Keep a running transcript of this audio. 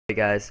Hey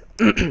guys,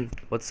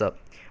 what's up?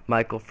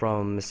 Michael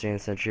from Mr.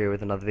 Innocent here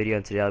with another video,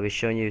 and today I'll be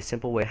showing you a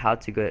simple way how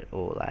to get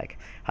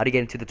how to get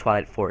into the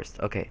Twilight Forest.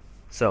 Okay,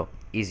 so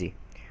easy.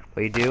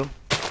 What you do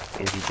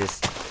is you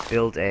just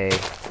build a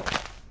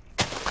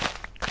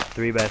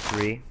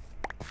 3x3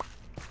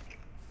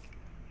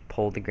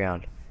 pole to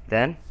ground.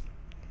 Then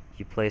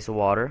you place a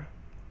water.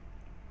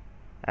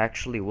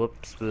 Actually,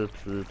 whoops.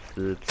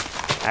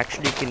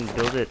 Actually, you can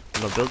build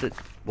it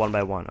one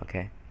by one.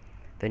 Okay.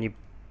 Then you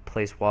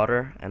place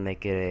water and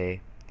make it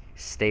a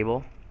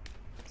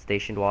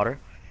stationed water.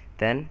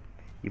 Then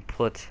you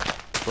put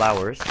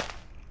flowers.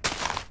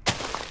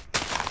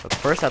 At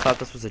first I thought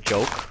this was a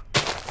joke,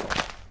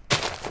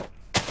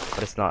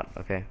 but it's not.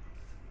 Okay,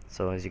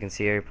 so as you can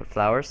see here, you put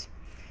flowers.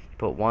 You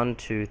put 1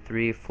 2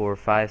 3 4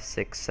 5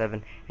 6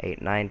 7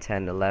 8 9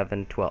 10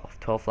 11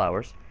 12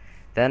 flowers.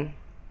 Then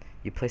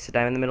you place a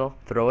diamond in the middle,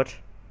 throw it.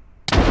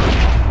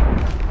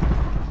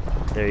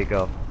 There you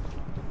go.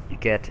 You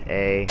get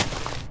a,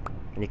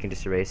 and you can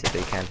just erase it, but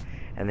you can.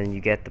 And then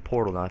you get the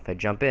portal. Now if I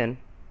jump in,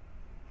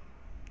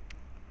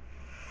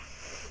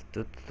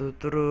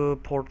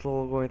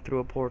 portal, going through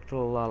a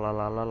portal, la la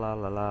la la la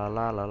la la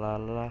la la la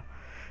la.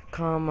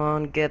 Come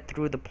on, get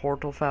through the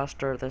portal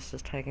faster. This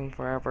is taking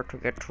forever to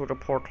get through the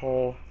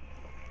portal.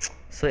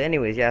 So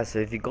anyways, yeah, so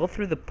if you go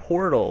through the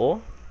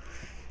portal,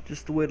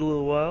 just wait a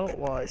little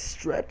while I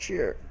stretch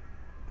here.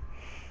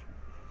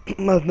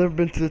 I've never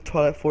been to the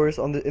Twilight Forest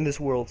in this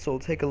world, so it'll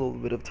take a little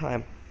bit of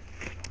time.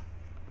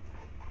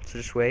 So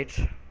just wait.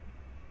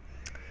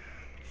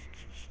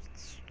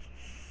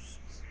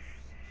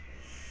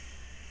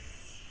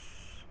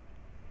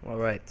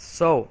 Alright,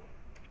 so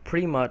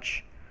pretty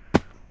much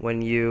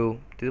when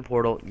you do the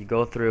portal, you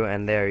go through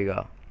and there you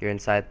go. You're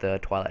inside the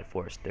Twilight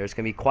Forest. There's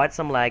going to be quite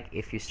some lag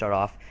if you start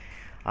off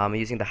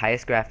using the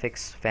highest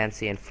graphics,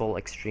 fancy, and full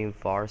extreme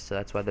far, so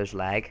that's why there's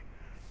lag.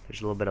 There's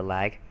a little bit of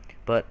lag.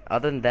 But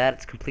other than that,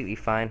 it's completely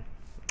fine.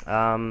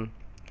 And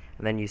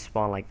then you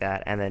spawn like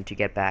that, and then to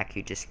get back,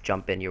 you just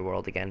jump in your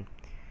world again.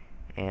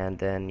 And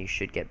then you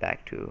should get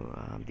back to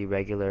the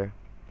regular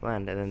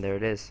land, and then there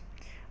it is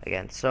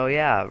again. So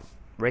yeah,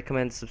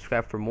 recommend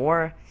subscribe for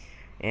more.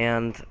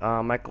 And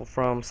Michael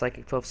from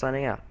Psychic 12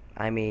 signing out.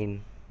 I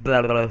mean,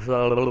 blah, blah,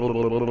 blah, blah,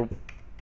 blah, blah, blah.